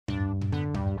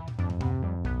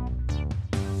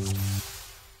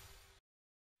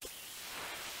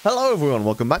Hello everyone,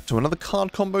 welcome back to another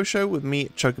card combo show with me,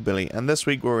 Chocobilly, and this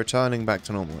week we're returning back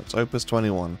to normal. It's Opus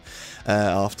 21,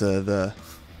 after the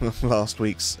last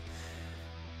week's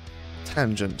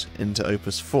tangent into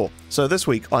Opus 4. So this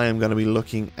week I am going to be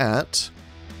looking at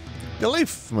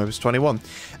Galuf from Opus 21,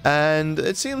 and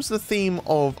it seems the theme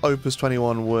of Opus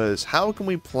 21 was how can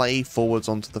we play forwards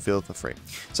onto the field for free.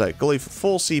 So Galuf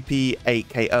 4 CP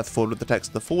 8k Earth forward with the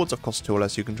text the forwards of cost 2 or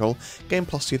less you control gain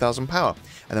plus 2000 power,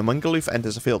 and then when Galuf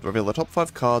enters a field reveal the top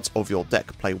 5 cards of your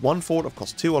deck, play one forward of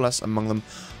cost 2 or less among them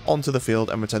onto the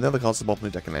field and return the other cards to the bottom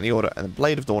of the deck in any order. And then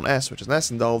Blade of Dawn S, which is an S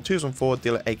endowed, choose one forward,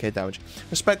 deal it 8k damage.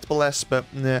 Respectable S, but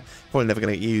nah, probably never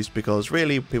going to get used because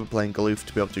really people playing Galuf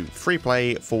to be able to free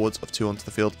play forwards of 2 onto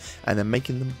the field and then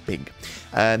making them big.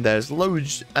 And there's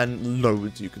loads and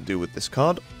loads you can do with this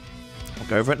card. I'll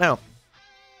go over it now.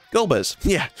 Golbez,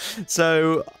 yeah.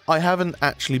 So I haven't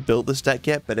actually built this deck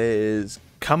yet, but it is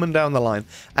coming down the line,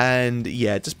 and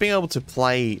yeah, just being able to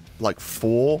play like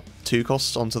 4 2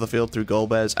 costs onto the field through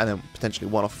Golbez and then potentially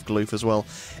one off of Galuf as well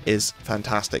is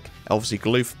fantastic. Obviously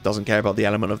Galuf doesn't care about the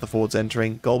element of the forwards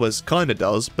entering, Golbez kind of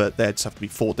does, but there just have to be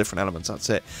 4 different elements, that's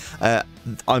it.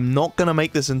 I'm not going to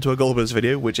make this into a Golbez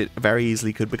video, which it very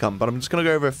easily could become, but I'm just going to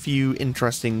go over a few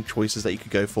interesting choices that you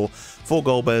could go for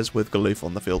Golbez with Galuf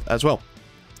on the field as well.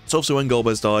 So obviously when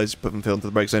Golbez dies, put them field into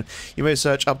the break zone, you may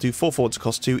search up to 4 forwards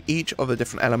cost 2 each of a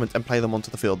different element and play them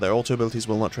onto the field. Their auto abilities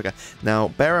will not trigger. Now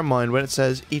bear in mind when it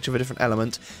says each of a different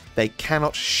element, they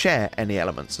cannot share any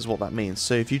elements is what that means.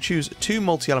 So if you choose 2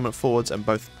 multi-element forwards and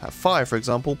both have fire, for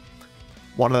example,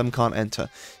 one of them can't enter.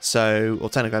 So, well,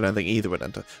 technically I don't think either would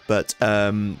enter, but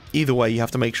either way you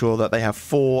have to make sure that they have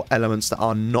 4 elements that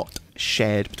are not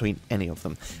shared between any of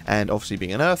them. And obviously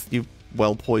being an earth, you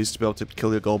well poised to be able to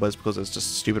kill your Golbez because there's just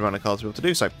a stupid amount of cards to be able to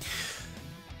do so.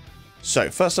 So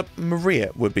first up,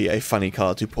 Maria would be a funny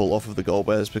card to pull off of the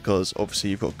Golbez because obviously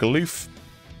you've got Galuf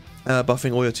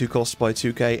buffing all your 2 costs by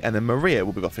 2k, and then Maria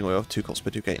will be buffing all your 2 costs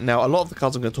by 2k. Now a lot of the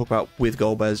cards I'm going to talk about with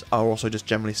Golbez are also just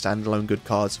generally standalone good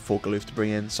cards for Galuf to bring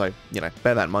in, so you know,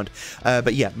 bear that in mind.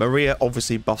 But yeah, Maria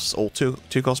obviously buffs all 2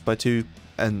 costs by 2,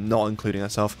 and not including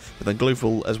herself, but then Galuf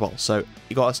will as well. So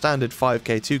you got a standard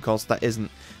 5k 2 cost that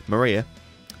isn't Maria.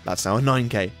 That's now a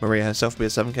 9k. Maria herself will be a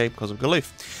 7k because of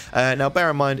Galuf. Now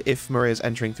bear in mind, if Maria's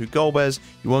entering through Golbez,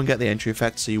 you won't get the entry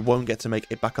effect, so you won't get to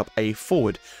make a backup A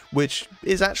forward, which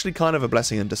is actually kind of a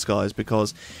blessing in disguise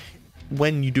because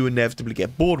when you do inevitably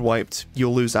get board wiped,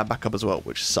 you'll lose that backup as well,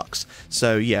 which sucks.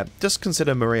 So yeah, just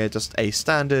consider Maria just a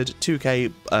standard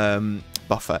 2k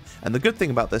buffer. And the good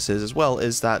thing about this is as well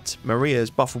is that Maria's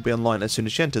buff will be online as soon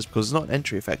as she enters because it's not an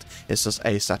entry effect, it's just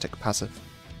a static passive.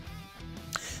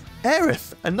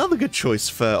 Aerith, another good choice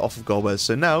for off of Golbez.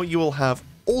 So now you will have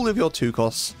all of your 2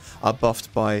 costs are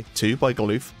buffed by 2 by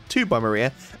Galuf, 2 by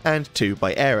Maria, and 2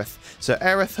 by Aerith. So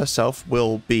Aerith herself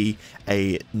will be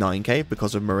a 9k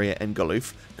because of Maria and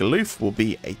Galuf. Galuf will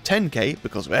be a 10k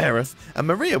because of Aerith, and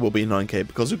Maria will be 9k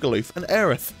because of Galuf and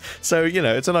Aerith. So, you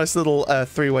know, it's a nice little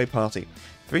 3-way party.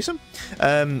 Threesome?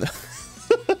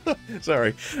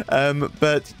 Sorry.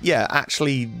 But yeah,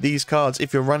 actually, these cards,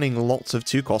 if you're running lots of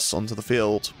 2 costs onto the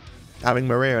field, having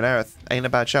Maria and Aerith ain't a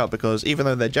bad shout because even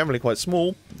though they're generally quite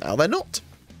small, now they're not.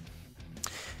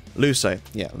 Luso,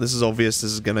 yeah, this is obvious,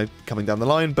 this is going to coming down the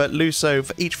line, but Luso,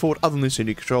 for each forward other than Luso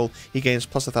you control, he gains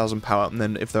plus 1000 power, and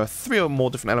then if there are 3 or more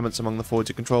different elements among the forwards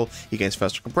you control, he gains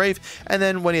First Strike and Brave, and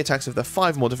then when he attacks, if there are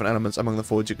 5 more different elements among the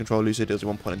forwards you control, Luso deals you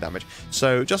 1 point of damage.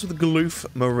 So just with Galuf,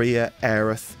 Maria,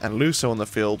 Aerith, and Luso on the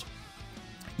field,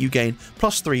 you gain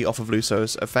plus 3 off of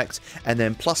Luso's effect, and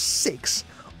then plus 6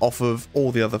 off of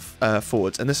all the other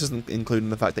forwards, and this isn't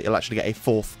including the fact that you'll actually get a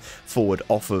 4th forward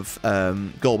off of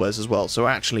Golbez as well, so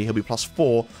actually he'll be plus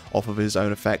 4 off of his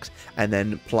own effect, and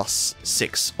then plus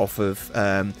 6 off of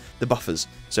the buffers,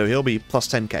 so he'll be plus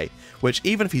 10k, which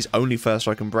even if he's only First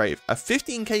Strike and Brave, a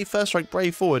 15k First Strike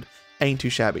Brave forward ain't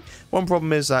too shabby. One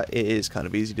problem is that it is kind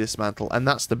of easy to dismantle, and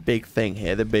that's the big thing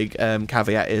here. The big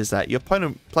caveat is that your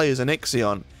opponent plays an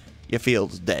Ixion, your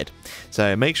field's dead.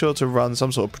 So make sure to run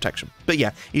some sort of protection. But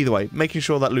yeah, either way, making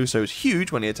sure that Luso is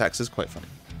huge when he attacks is quite funny.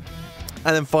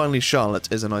 And then finally,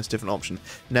 Charlotte is a nice different option.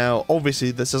 Now,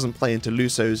 obviously, this doesn't play into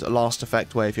Luso's last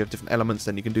effect, where if you have different elements,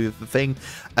 then you can do the thing.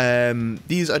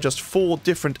 These are just 4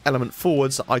 different element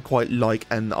forwards that I quite like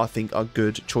and I think are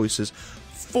good choices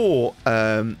for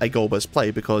a Golbez play,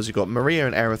 because you've got Maria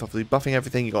and Aerith obviously buffing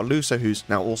everything, you've got Luso who's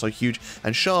now also huge,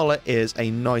 and Charlotte is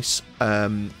a nice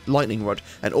lightning rod,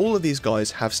 and all of these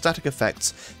guys have static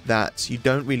effects that you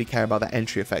don't really care about that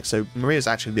entry effect. So Maria's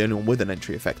actually the only one with an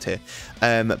entry effect here,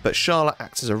 but Charlotte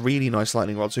acts as a really nice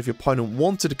lightning rod. So if your opponent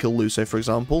wanted to kill Luso, for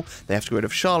example, they have to get rid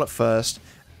of Charlotte first,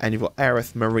 and you've got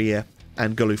Aerith, Maria,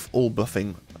 and Galuf all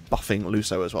buffing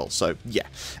Luso as well. So yeah,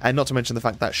 and not to mention the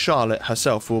fact that Charlotte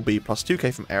herself will be plus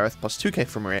 2k from Aerith, plus 2k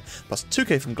from Maria, plus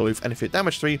 2k from Galuf, and if it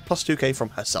damage 3, plus 2k from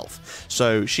herself.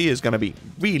 So she is going to be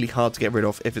really hard to get rid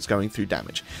of if it's going through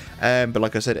damage. But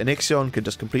like I said, an Ixion could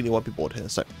just completely wipe your board here,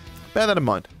 so bear that in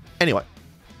mind. Anyway,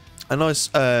 a nice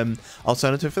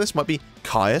alternative for this might be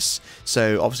Caius.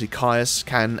 So obviously Caius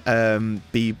can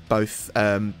be both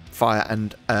fire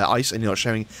and ice, and you're not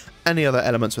sharing any other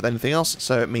elements with anything else,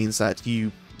 so it means that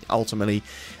you ultimately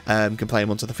can play him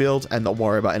onto the field and not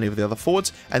worry about any of the other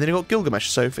forwards. And then you've got Gilgamesh.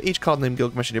 So for each card named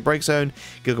Gilgamesh in your break zone,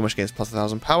 Gilgamesh gains plus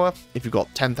 1,000 power. If you've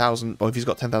got 10,000, or if he's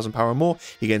got 10,000 power or more,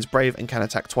 he gains Brave and can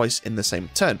attack twice in the same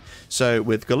turn. So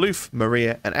with Galuf,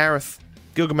 Maria, and Aerith,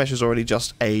 Gilgamesh is already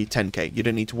just a 10k. You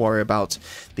don't need to worry about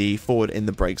the forward in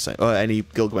the break zone, or any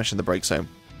Gilgamesh in the break zone.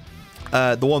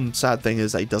 The one sad thing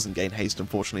is that he doesn't gain haste,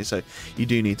 unfortunately, so you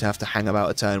do need to have to hang about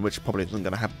a turn, which probably isn't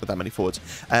going to happen with that many forwards.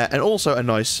 And also a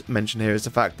nice mention here is the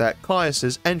fact that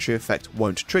Caius's entry effect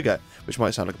won't trigger, which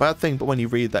might sound like a bad thing, but when you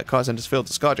read that Caius enters field,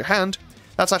 discard your hand,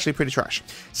 that's actually pretty trash.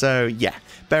 So yeah,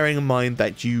 bearing in mind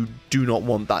that you do not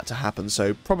want that to happen,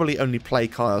 so probably only play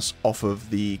Caius off of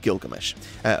the Gilgamesh,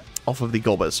 off of the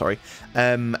Golbez, sorry.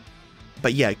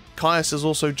 But yeah, Caius is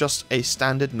also just a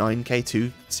standard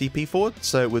 9k2 CP forward,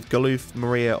 so with Galuf,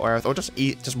 Maria, or Aerith, or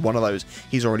just one of those,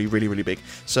 he's already really, really big.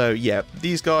 So yeah,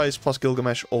 these guys plus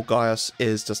Gilgamesh or Caius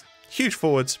is just huge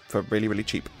forwards for really, really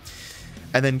cheap.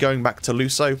 And then going back to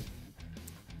Luso,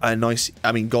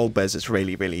 Golbez, it's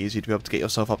really, really easy to be able to get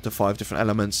yourself up to 5 different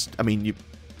elements. I mean, you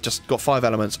just got 5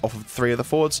 elements off of 3 of the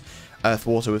forwards. Earth,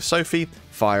 Water with Sophie,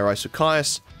 Fire, Ice with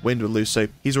Caius, Wind with Luso.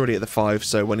 He's already at the 5,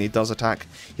 so when he does attack,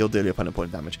 he'll deal your opponent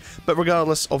point damage. But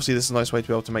regardless, obviously this is a nice way to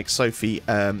be able to make Sophie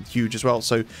huge as well.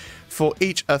 So for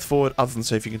each Earth forward other than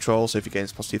Sophie control, Sophie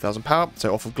gains plus 2,000 power.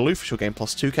 So off of Galuf, she'll gain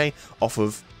plus 2k. Off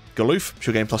of Galuf,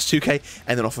 she'll gain plus 2k,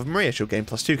 and then off of Maria, she'll gain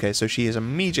plus 2k, so she is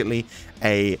immediately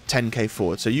a 10k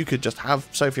forward. So you could just have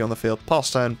Sophie on the field,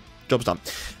 pass turn, job's done.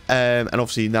 And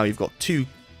obviously now you've got 2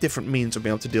 different means of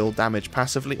being able to deal damage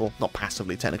passively, or not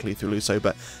passively technically through Luso,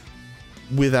 but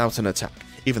without an attack,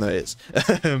 even though it is.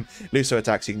 Luso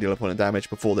attacks, you can deal opponent damage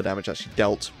before the damage actually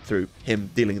dealt through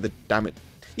him dealing the damage.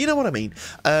 You know what I mean.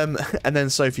 And then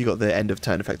Sophie got the end of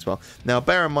turn effect as well. Now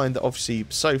bear in mind that obviously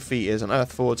Sophie is an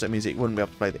Earth forward, so it means it wouldn't be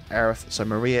able to play the Aerith, so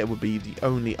Maria would be the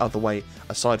only other way,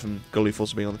 aside from Galuf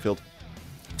also being on the field,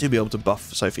 to be able to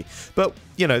buff Sophie. But,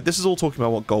 you know, this is all talking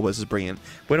about what Golbez is bringing.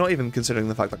 We're not even considering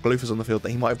the fact that Galuf is on the field, that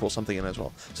he might have brought something in as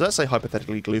well. So let's say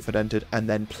hypothetically Galuf had entered and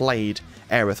then played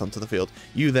Aerith onto the field.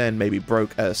 You then maybe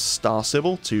broke a Star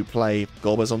Sybil to play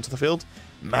Golbez onto the field,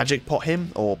 Magic Pot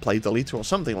him, or play Deleter or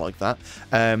something like that,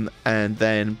 and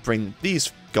then bring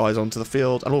these guys onto the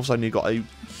field, and all of a sudden you've got a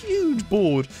huge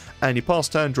board, and you pass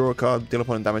turn, draw a card, deal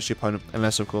opponent damage to your opponent,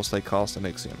 unless of course they cast an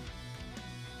Ixion.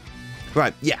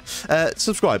 Right, yeah.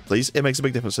 Subscribe, please. It makes a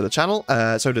big difference to the channel.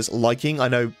 So does liking. I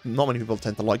know not many people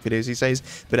tend to like videos these days,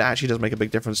 but it actually does make a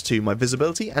big difference to my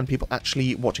visibility and people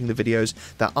actually watching the videos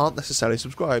that aren't necessarily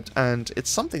subscribed. And it's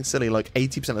something silly, like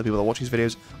 80% of the people that watch these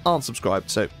videos aren't subscribed.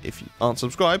 So if you aren't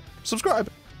subscribed,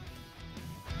 subscribe.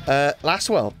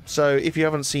 Lastwell. So if you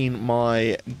haven't seen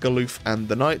my Galuf and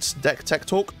the Knights deck tech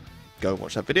talk, go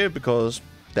watch that video because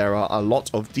there are a lot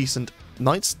of decent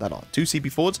Knights that are 2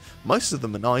 CP forwards. Most of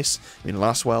them are nice. I mean,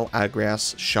 Lastwell,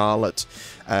 Agrias, Charlotte,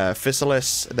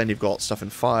 Physalis. Then you've got stuff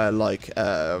in fire like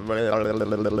I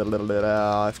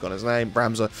forgot his name,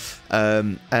 Bramza.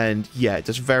 And yeah, it's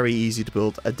just very easy to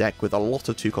build a deck with a lot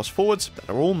of 2-cost forwards that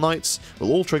are all Knights,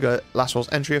 will all trigger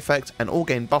Lastwell's entry effect, and all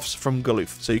gain buffs from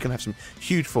Galuf. So you can have some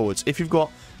huge forwards. If you've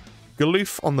got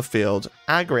Galuf on the field,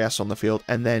 Agrias on the field,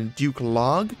 and then Duke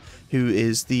Larg, who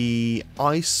is the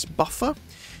ice buffer.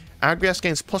 Agrias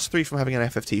gains +3 from having an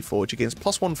FFT forward. She gains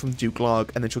 +1 from Duke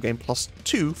Larg, and then she'll gain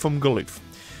 +2 from Galuf.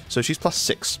 So she's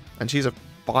 +6, and she's a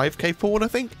 5k forward, I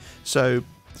think. So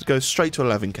it goes straight to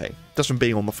 11k, just from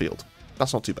being on the field.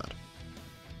 That's not too bad.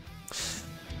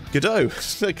 Godot,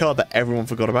 a card that everyone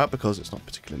forgot about because it's not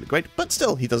particularly great, but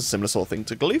still, he does a similar sort of thing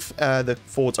to Galuf. The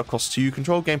forwards are cost 2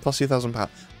 control, gain +2,000 power.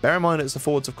 Bear in mind it's the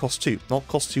forwards of cost 2, not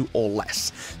cost 2 or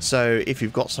less. So if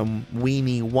you've got some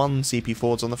weenie 1 CP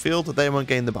forwards on the field, they won't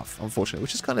gain the buff, unfortunately,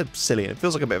 which is kind of silly. It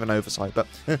feels like a bit of an oversight, but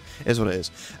is what it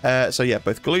is. So yeah,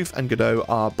 both Galuf and Godot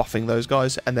are buffing those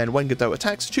guys, and then when Godot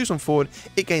attacks, choose one forward,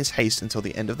 it gains haste until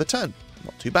the end of the turn.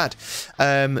 Not too bad.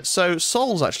 So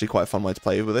Soul's actually quite a fun way to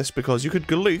play with this, because you could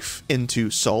Galuf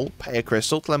into Soul, pay a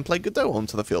crystal, to then play Godot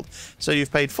onto the field. So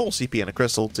you've paid 4 CP and a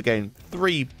crystal to gain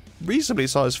 3 reasonably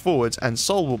sized forwards, and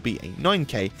Sol will be a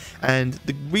 9k. And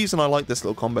the reason I like this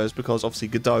little combo is because obviously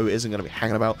Godot isn't going to be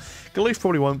hanging about. Galuf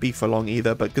probably won't be for long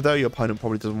either, but Godot, your opponent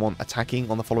probably doesn't want attacking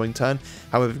on the following turn.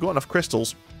 However, if you've got enough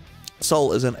crystals,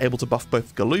 Sol is then able to buff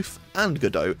both Galuf and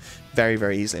Godot very,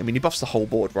 very easily. I mean, he buffs the whole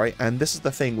board, right? And this is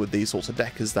the thing with these sorts of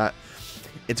decks, is that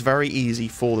it's very easy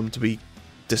for them to be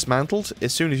dismantled.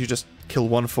 As soon as you just kill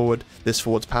one forward, this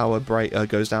forward's power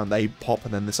goes down, they pop,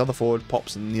 and then this other forward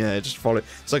pops, and yeah, just follow.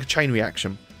 It's like a chain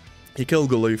reaction. You kill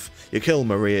Galuf, you kill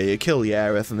Maria, you kill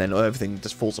Yareth, and then everything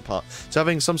just falls apart. So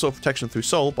having some sort of protection through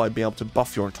Sol by being able to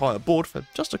buff your entire board for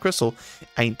just a crystal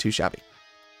ain't too shabby.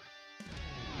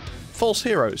 False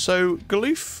Hero. So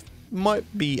Galuf might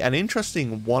be an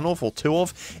interesting one-off or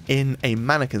two-off in a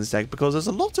mannequins deck, because there's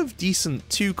a lot of decent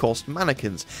 2-cost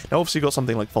mannequins. Now obviously you've got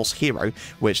something like False Hero,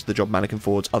 which the job mannequin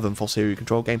forwards other than False Hero you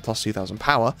control gain plus 2000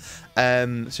 power,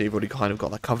 so you've already kind of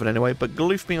got that covered anyway. But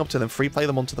Galuf being able to then free play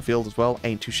them onto the field as well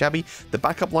ain't too shabby. The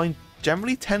backup line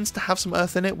generally tends to have some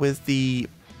earth in it with the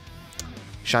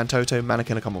Shantoto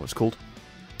mannequin, I can't remember what it's called,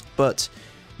 but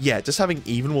yeah, just having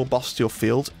even more buffs to your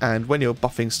field, and when you're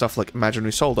buffing stuff like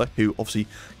Imaginary Soldier, who obviously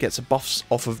gets buffs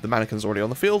off of the mannequins already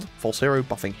on the field, False Hero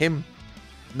buffing him,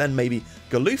 then maybe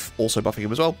Galuf also buffing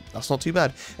him as well, that's not too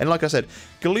bad. And like I said,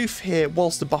 Galuf here,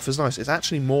 whilst the buff is nice, it's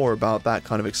actually more about that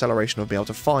kind of acceleration of being able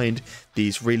to find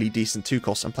these really decent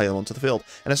 2-costs and play them onto the field.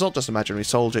 And it's not just Imaginary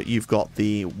Soldier, you've got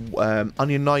the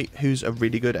Onion Knight, who's a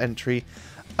really good entry.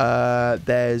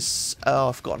 There's, oh,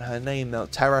 I've forgotten her name now,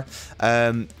 Terra.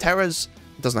 Terra's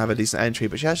doesn't have a decent entry,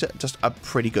 but she has just a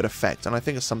pretty good effect, and I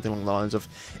think it's something along the lines of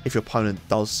if your opponent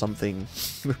does something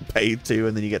paid to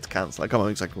and then you get to cancel. I can't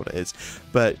remember exactly what it is,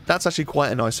 but that's actually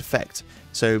quite a nice effect.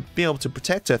 So being able to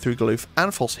protect her through Galuf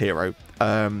and False Hero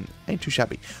ain't too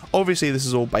shabby. Obviously this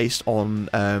is all based on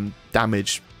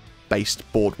damage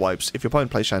based board wipes. If your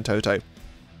opponent plays Shantoto,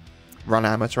 run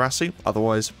Amaterasu,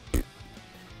 otherwise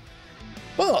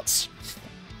but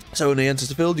so when he enters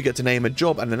the field, you get to name a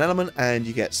job and an element, and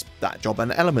you get that job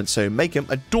and element. So make him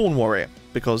a Dawn Warrior,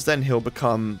 because then he'll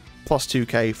become plus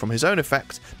 2k from his own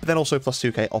effect, but then also plus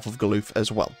 2k off of Galuf as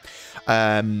well.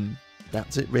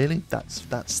 That's it really. That's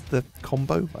the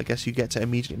combo. I guess you get to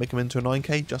immediately make him into a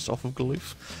 9k just off of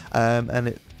Galuf, and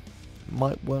it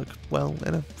might work well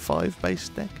in a 5-base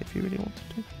deck if you really wanted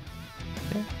to.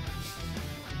 Yeah.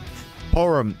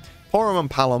 Porum and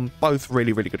Palom, both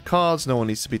really, really good cards. No one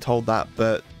needs to be told that,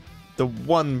 but the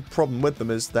one problem with them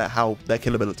is their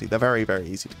killability. They're very, very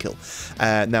easy to kill.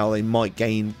 Now, they might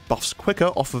gain buffs quicker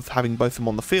off of having both of them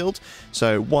on the field.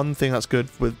 So one thing that's good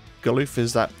with Galuf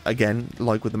is that, again,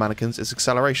 like with the mannequins, it's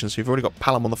acceleration. So you've already got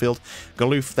Palom on the field.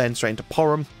 Galuf then straight into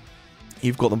Porum.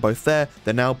 You've got them both there.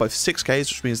 They're now both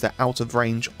 6Ks, which means they're out of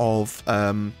range of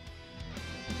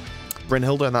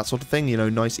Brynhilda and that sort of thing, you know,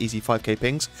 nice easy 5k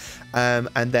pings,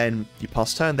 and then you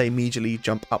pass turn, they immediately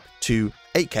jump up to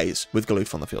 8ks with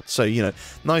Galuf on the field. So, you know,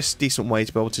 nice decent way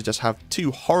to be able to just have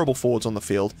 2 horrible forwards on the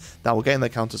field that will gain their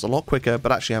counters a lot quicker,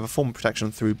 but actually have a form of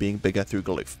protection through being bigger through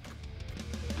Galuf.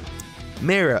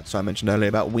 Mira, so I mentioned earlier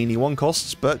about weenie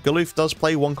 1-costs, but Galuf does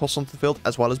play 1-costs onto the field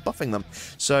as well as buffing them.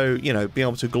 So, you know, being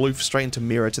able to Galuf straight into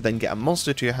Mira to then get a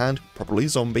monster to your hand, probably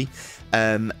zombie,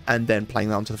 and then playing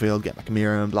that onto the field, get back a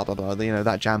Mira and blah blah blah, you know,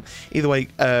 that jam. Either way,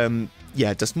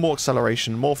 yeah, just more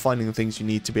acceleration, more finding the things you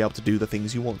need to be able to do the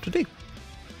things you want to do.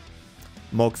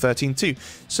 Mog 13-2.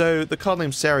 So the card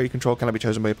name Sarah you control cannot be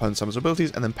chosen by your opponent's summons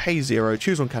abilities, and then pay 0,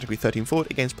 choose one category 13 forward,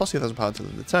 it gains plus 2,000 power until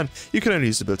the end of the turn. You can only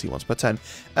use the ability once per turn.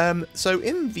 So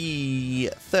in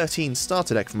the 13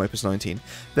 starter deck from Opus 19,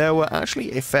 there were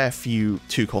actually a fair few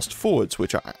 2-cost forwards,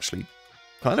 which are actually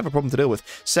kind of a problem to deal with.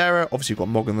 Sarah, obviously you've got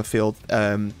Mog in the field,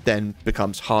 then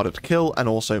becomes harder to kill, and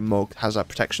also Mog has that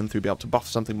protection through being able to buff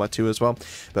something by 2 as well.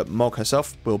 But Mog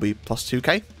herself will be plus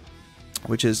 2k.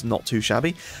 Which is not too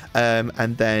shabby,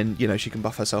 and then, you know, she can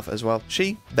buff herself as well.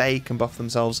 They can buff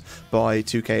themselves by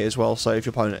 2k as well, so if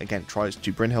your opponent, again, tries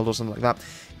to Brynhild or something like that,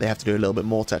 they have to do a little bit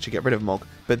more to actually get rid of Mog.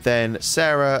 But then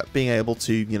Sarah being able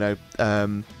to, you know,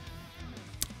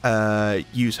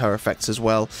 use her effects as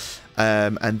well,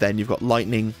 and then you've got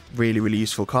Lightning, really, really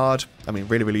useful card. I mean,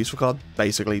 really, really useful card.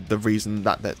 Basically, the reason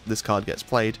that this card gets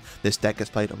played, this deck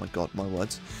gets played, oh my god, my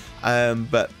words.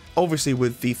 But obviously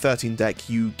with the 13 deck,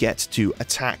 you get to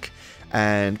attack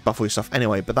and buff all your stuff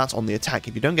anyway, but that's on the attack.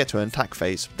 If you don't get to an attack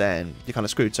phase, then you're kind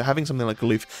of screwed. So having something like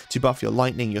Galuf to buff your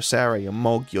lightning, your Sarah, your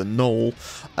Mog, your Null,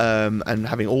 and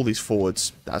having all these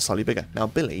forwards that are slightly bigger. Now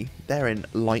Billy, they're in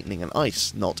lightning and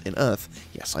ice, not in earth.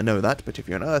 Yes, I know that, but if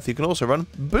you're in earth, you can also run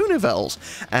Boonivels,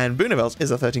 and Boonivels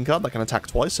is a 13 card that can attack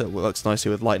twice, so it works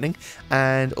nicely with lightning.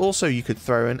 And also you could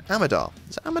throw in Amadar.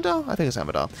 Is it Amadar? I think it's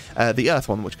Amadar. The earth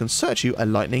one, which can search you a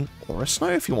lightning or a snow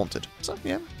if you wanted. So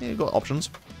yeah, you've got options.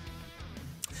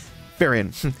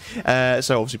 Firion.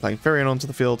 So obviously playing Firion onto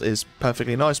the field is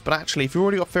perfectly nice, but actually if you've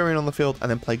already got Firion on the field and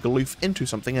then play Galuf into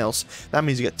something else, that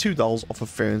means you get 2 dulls off of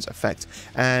Firion's effect.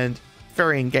 And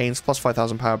Firion gains plus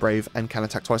 5,000 power brave and can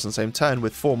attack twice on the same turn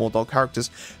with 4 more dull characters,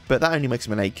 but that only makes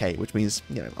him an 8k, which means,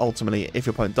 you know, ultimately if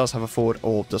your opponent does have a forward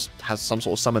or just has some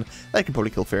sort of summon, they can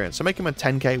probably kill Firion. So making him a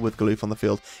 10k with Galuf on the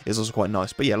field is also quite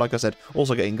nice. But yeah, like I said,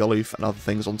 also getting Galuf and other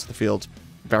things onto the field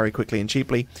very quickly and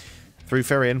cheaply through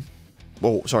Firion,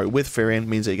 well, sorry, with Firion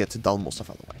means that you get to dull more stuff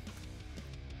out of the way.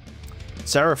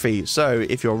 Seraphy. So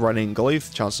if you're running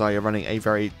Galuf, chances are you're running a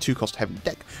very 2-cost heavy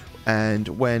deck. And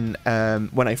when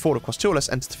a forward of cost 2 or less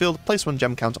enters the field, place 1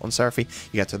 gem counter on Seraphy,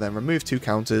 you get to then remove 2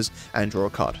 counters and draw a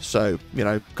card. So, you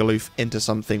know, Galuf into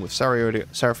something with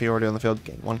Seraphy already on the field,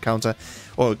 gain 1 counter.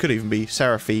 Or it could even be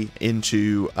Seraphy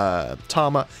into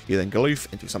Tama, you then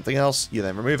Galuf into something else, you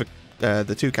then remove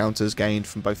the 2 counters gained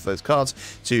from both of those cards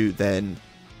to then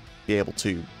be able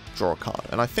to draw a card.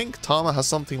 And I think Tama has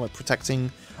something like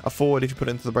protecting a forward if you put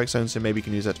it into the break zone, so maybe you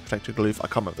can use that to protect your Galuf. I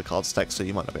can't remember the card's text, so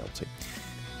you might not be able to.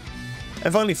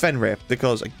 And finally Fenrir,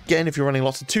 because again, if you're running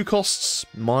lots of 2 costs,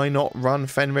 why not run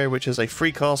Fenrir, which is a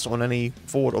free cast on any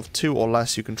forward of 2 or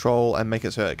less you control, and make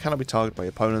it so it cannot be targeted by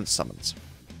your opponent's summons.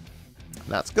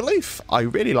 That's Galuf. I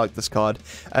really like this card.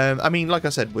 I mean, like I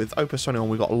said, with Opus 21,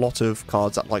 we've got a lot of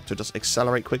cards that like to just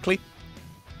accelerate quickly.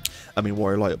 I mean,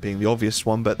 Warrior Light being the obvious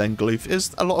one, but then Galuf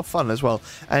is a lot of fun as well.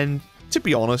 And to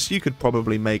be honest, you could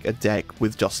probably make a deck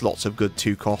with just lots of good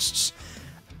 2 costs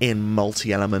in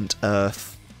multi-element Earth,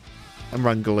 and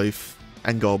run Galuf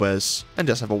and Golbez and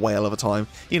just have a whale of a time.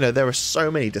 You know, there are so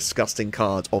many disgusting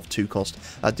cards of 2 cost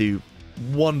that do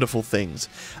wonderful things.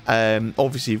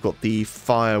 Obviously you've got the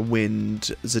Fire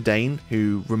Wind Zidane,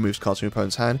 who removes cards from your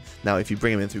opponent's hand. Now if you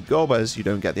bring him in through Golbez, you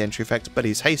don't get the entry effect, but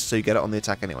he's haste, so you get it on the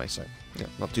attack anyway, so yeah,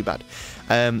 not too bad.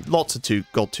 Lots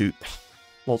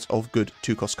of good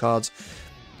 2 cost cards.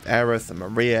 Aerith and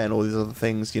Maria and all these other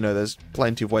things, you know, there's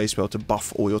plenty of ways to be able to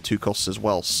buff all your 2 costs as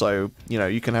well. So, you know,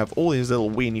 you can have all these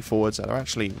little weenie forwards that are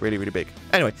actually really, really big.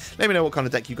 Anyway, let me know what kind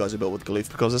of deck you guys have built with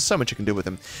Galuf, because there's so much you can do with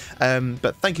him.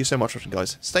 But thank you so much for watching,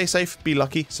 guys. Stay safe, be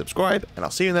lucky, subscribe, and I'll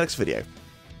see you in the next video.